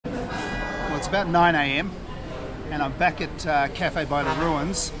it's about 9 a.m. and I'm back at Cafe by the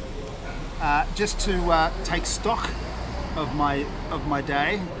Ruins just to take stock of my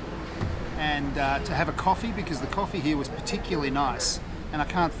day and to have a coffee, because the coffee here was particularly nice and I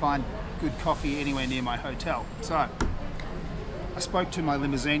can't find good coffee anywhere near my hotel. So I spoke to my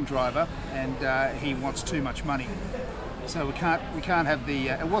limousine driver and he wants too much money. So we can't have the,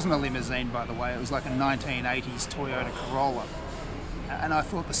 it wasn't a limousine, by the way, it was like a 1980s Toyota Corolla. And I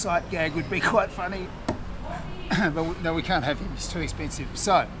thought the sight gag would be quite funny, but no, we can't have him, he's too expensive.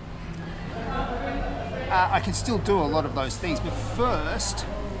 So I can still do a lot of those things, but first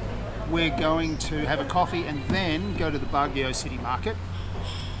we're going to have a coffee and then go to the Baguio City Market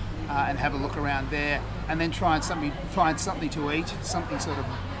and have a look around there, and then find something to eat, something sort of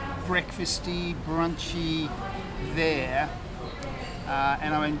breakfasty, brunchy there.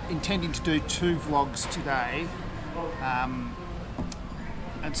 And I'm intending to do 2 vlogs today,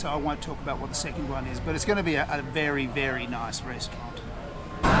 and so I won't talk about what the second one is, but it's going to be a very, very nice restaurant.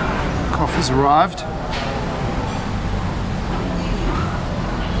 Coffee's arrived.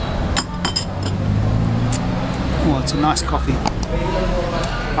 Well, it's a nice coffee.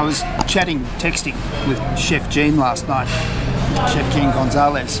 I was texting with Chef Jean last night, Chef Jean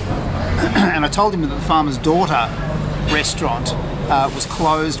Gonzalez, and I told him that the Farmer's Daughter restaurant was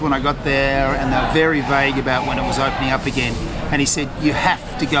closed when I got there, and they were very vague about when it was opening up again. And he said, you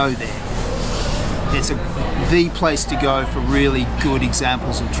have to go there. It's the place to go for really good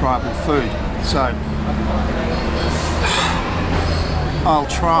examples of tribal food. So I'll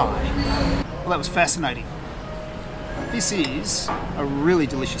try. Well, that was fascinating. This is a really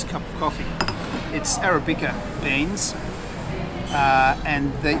delicious cup of coffee. It's Arabica beans,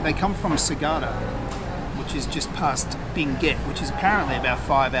 and they come from Sagada, which is just past Benguet, which is apparently about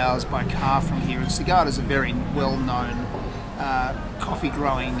 5 hours by car from here. And Sagada is a very well-known coffee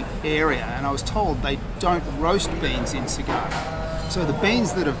growing area, and I was told they don't roast beans in Sagada. So the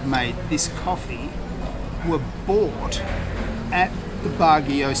beans that have made this coffee were bought at the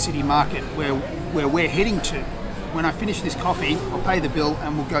Baguio City Market, where we're heading to. When I finish this coffee, I'll pay the bill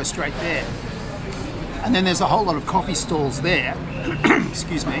and we'll go straight there. And then there's a whole lot of coffee stalls there,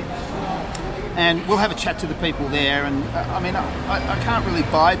 excuse me, and we'll have a chat to the people there. And I mean, I can't really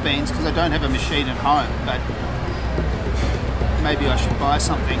buy beans because I don't have a machine at home, but maybe I should buy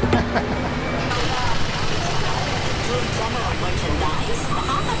something.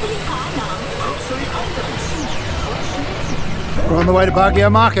 We're on the way to Baguio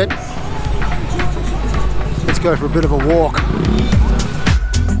Market. Let's go for a bit of a walk.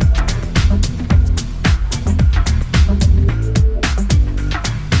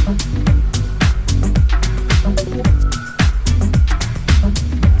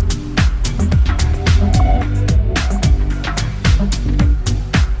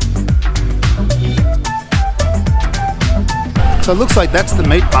 So it looks like that's the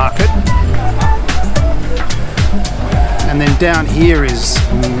meat market. And then down here is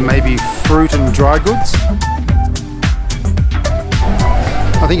maybe fruit and dry goods.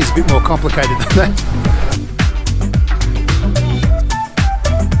 I think it's a bit more complicated than that.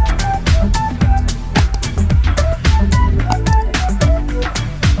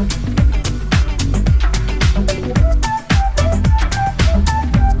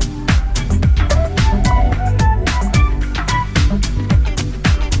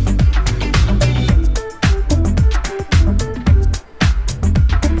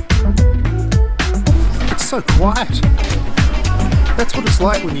 It's so quiet. That's what it's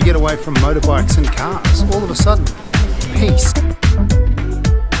like when you get away from motorbikes and cars. All of a sudden, peace.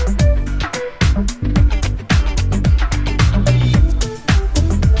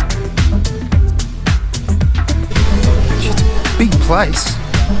 It's a big place.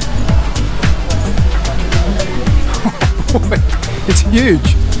 Oh boy, it's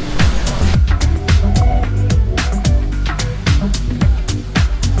huge.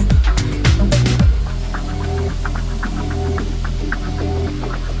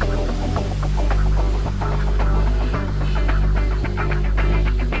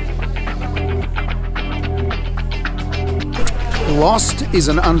 Lost is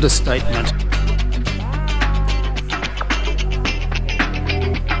an understatement.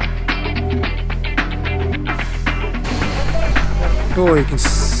 Oh, you can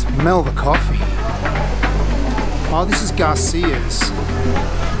smell the coffee. Oh, this is Garcia's.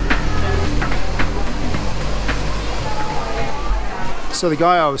 So the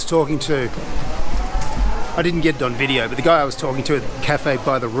guy I was talking to, I didn't get it on video, but the guy I was talking to at Cafe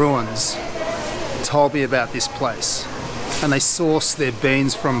by the Ruins told me about this place. And they source their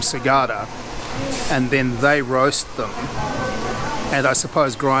beans from Sagada, and then they roast them and I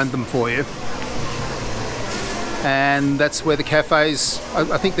suppose grind them for you. And that's where the cafes,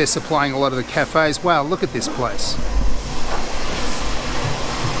 I think they're supplying a lot of the cafes. Wow, look at this place.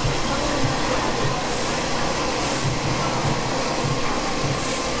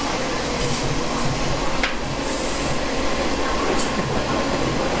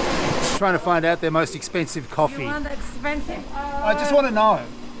 Trying to find out their most expensive coffee. You want expensive? I just want to know,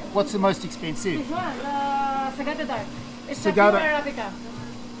 what's the most expensive? This one, Sagada Dark. It's Sagada. a pure Arabica.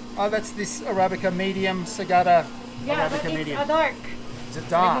 Oh, that's this Arabica medium, Sagada Yeah, Arabica but it's medium. a dark. Is it I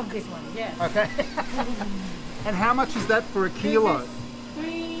dark? love this one, yeah. Okay. And how much is that for a kilo?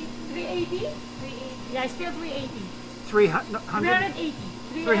 380? Yeah, still 380. 300, 380.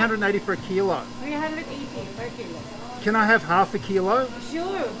 380 for a kilo. 380 per kilo. Can I have half a kilo?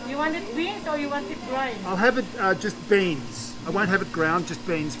 Sure. You want it beans or you want it grind? I'll have it just beans. I won't have it ground, just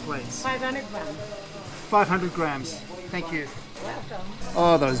beans, please. 500 grams. 500 grams. Thank you. Welcome.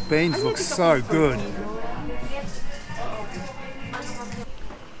 Oh, those beans look so good.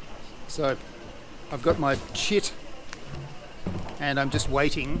 So, I've got my chit and I'm just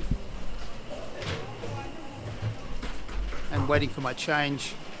waiting for my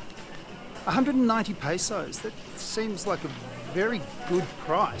change. 190 pesos, that seems like a very good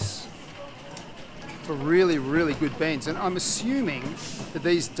price for really, really good beans. And I'm assuming that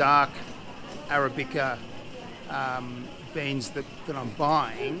these dark Arabica beans that I'm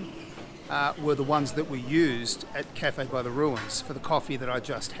buying were the ones that were used at Cafe by the Ruins for the coffee that I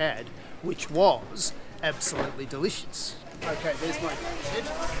just had, which was absolutely delicious. Okay, there's my chit,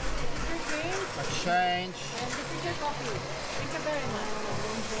 my change. Thank you very much.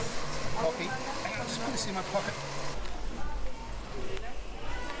 Coffee. Hang on, just put this in my pocket.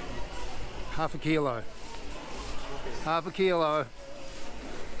 Half a kilo. Half a kilo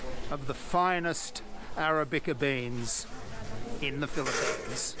of the finest Arabica beans in the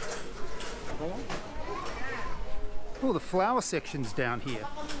Philippines. Oh, the flower section's down here.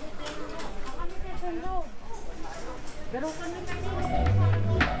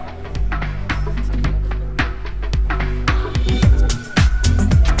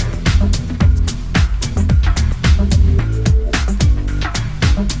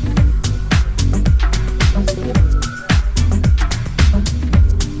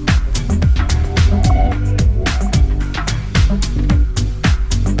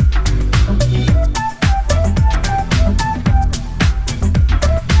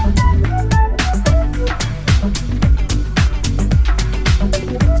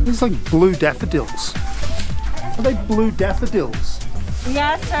 These like blue daffodils. Are they blue daffodils?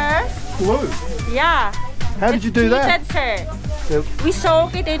 Yes, sir. Blue? Yeah. How did you do that? Sir. Yep. We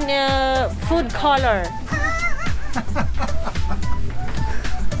soak it in food color.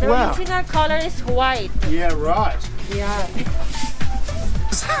 The Wow. original color is white. Yeah, right. Yeah.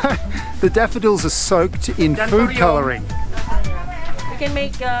 So, the daffodils are soaked in food colouring. You can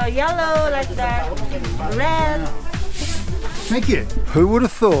make yellow like that, red. Thank you. Who would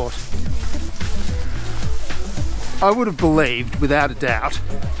have thought? I would have believed, without a doubt,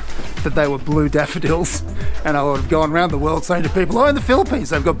 that they were blue daffodils, and I would have gone around the world saying to people, oh, in the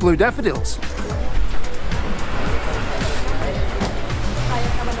Philippines they've got blue daffodils.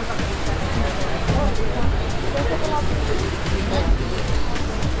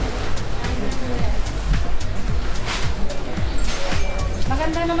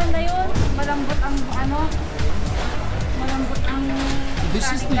 Maganda naman na yun. Malambot ang ano. Malambot ang... This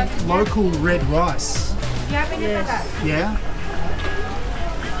is the local red rice. Yes. Yeah?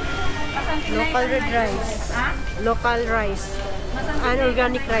 Local red rice. Local rice. And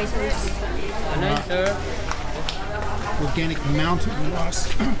organic rice. Sir. Organic mountain rice.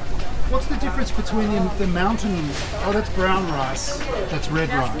 What's the difference between the mountain? Oh, that's brown rice. That's red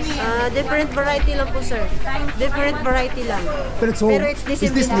rice. Different variety lang po, sir. Different variety lang. But it's all. Pero it's the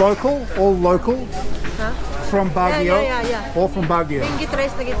Is this same local? All local? Huh? From Baguio? Yeah. All from Baguio. Benguet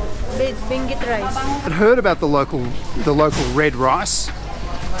rice, Benguet rice. I'd heard about the local red rice,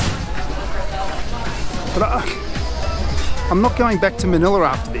 but I'm not going back to Manila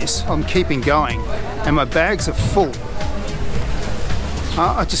after this. I'm keeping going, and my bags are full.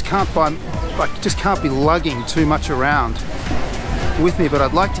 I just can't be lugging too much around with me. But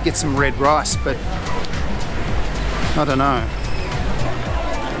I'd like to get some red rice, but I don't know.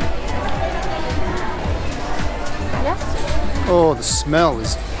 Yes. Oh, the smell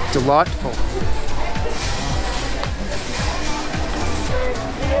is delightful.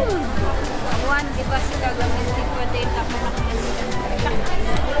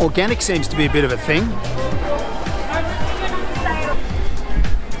 Organic seems to be a bit of a thing.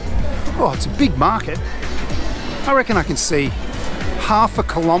 Oh, it's a big market. I reckon I can see half a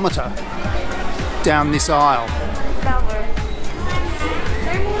kilometre down this aisle.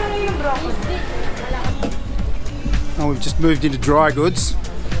 And we've just moved into dry goods.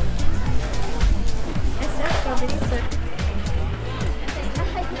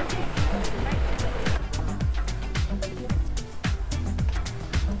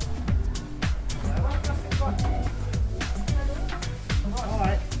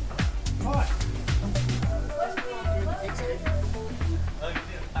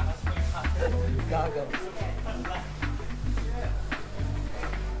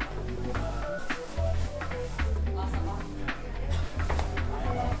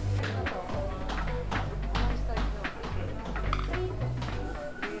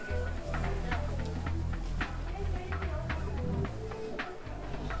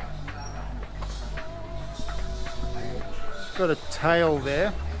 Got a tail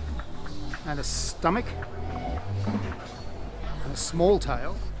there and a stomach and a small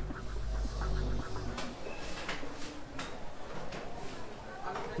tail.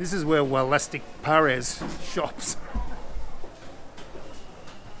 This is where Walastic Pares shops.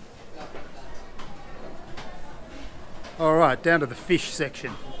 Alright, down to the fish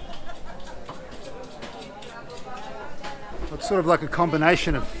section. It's sort of like a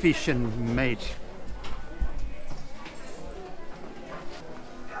combination of fish and meat.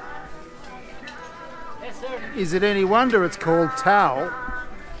 Is it any wonder it's called towel?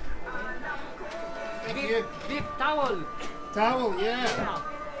 Beef towel. Towel, yeah.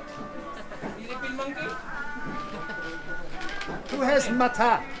 Philippine monkey. Who has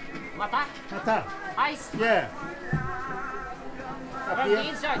mata? Mata. Mata. Eyes. Yeah. Up From the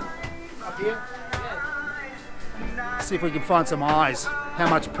here. inside. Up here. See if we can find some eyes. How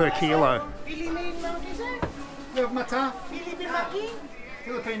much per kilo? Philippine monkey, sir? You have mata? Philippine monkey?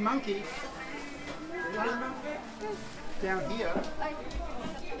 Philippine monkey. Down here.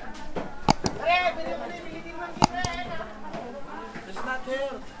 It's not there.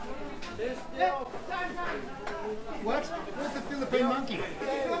 What? Where's the Philippine monkey?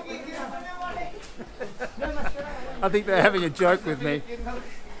 I think they're having a joke with me.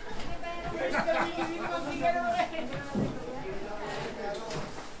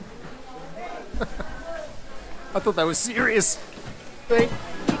 I thought they were serious.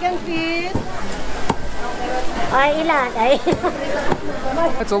 Chicken feet. Ay, ilan? Ay.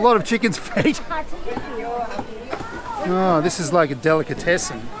 That's a lot of chicken's feet. Oh, this is like a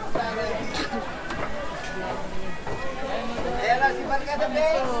delicatessen.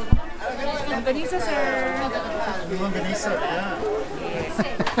 Longanisa, sir. Longanisa, yeah.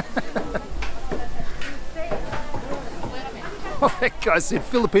 Oh, that guy said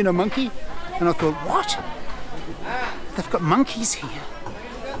Filipino monkey, and I thought, what? They've got monkeys here.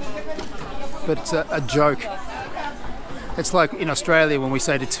 But it's a joke. It's like in Australia when we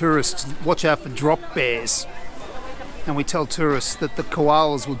say to tourists, watch out for drop bears. And we tell tourists that the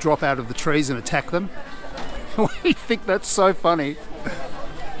koalas will drop out of the trees and attack them. We think that's so funny.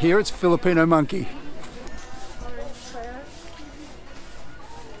 Here it's Filipino monkey.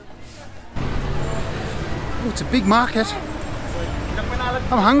 Oh, it's a big market.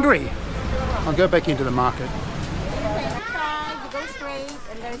 I'm hungry. I'll go back into the market. You go straight,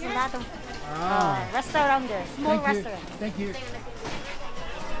 and there's a lot of restaurant there. Small restaurant. Thank you.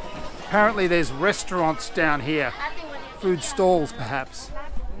 Apparently there's restaurants down here. Food stalls, perhaps.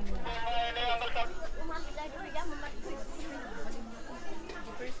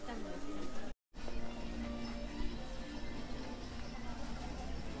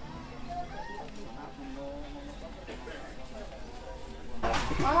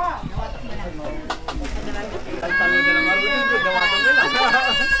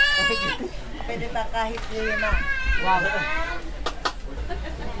 Pwede ba kahit yun na? Wow.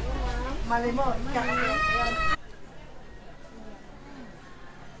 Malimot.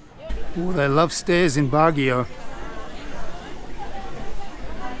 Oh, they love stairs in Baguio.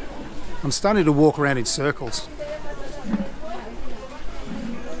 I'm starting to walk around in circles.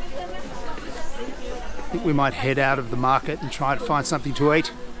 I think we might head out of the market and try to find something to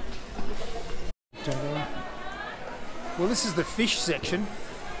eat. Well, this is the fish section.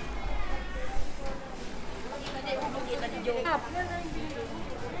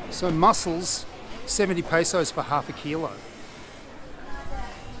 So mussels, 70 pesos for half a kilo.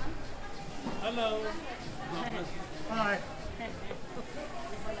 Hello. Hi.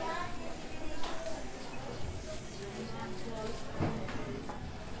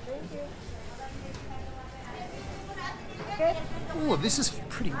 Oh, this is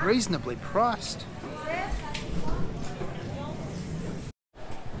pretty reasonably priced.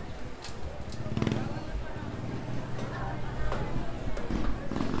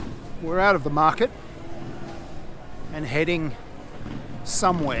 we're out of the market and heading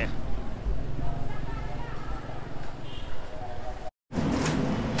somewhere.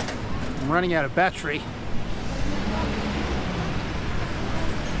 I'm running out of battery.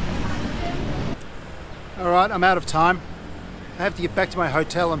 Alright, I'm out of time. I have to get back to my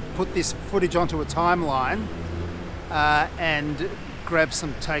hotel and put this footage onto a timeline and grab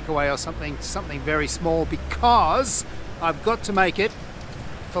some takeaway or something very small, because I've got to make it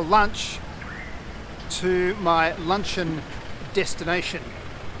for lunch to my luncheon destination,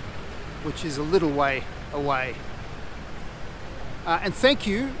 which is a little way away. And thank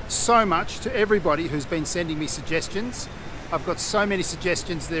you so much to everybody who's been sending me suggestions. I've got so many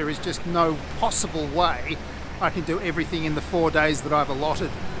suggestions, there is just no possible way I can do everything in the 4 days that I've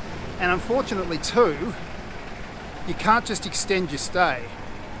allotted. And unfortunately too, you can't just extend your stay,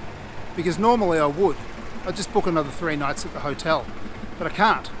 because normally I would. I'd just book another 3 nights at the hotel, but I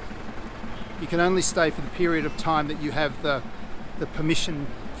can't. You can only stay for the period of time that you have the permission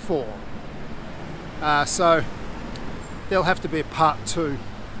for. So there'll have to be a part 2.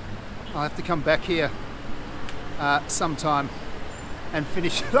 I'll have to come back here sometime and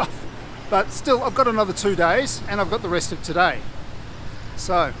finish it off. But still, I've got another 2 days and I've got the rest of today.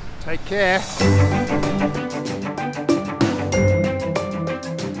 So, take care.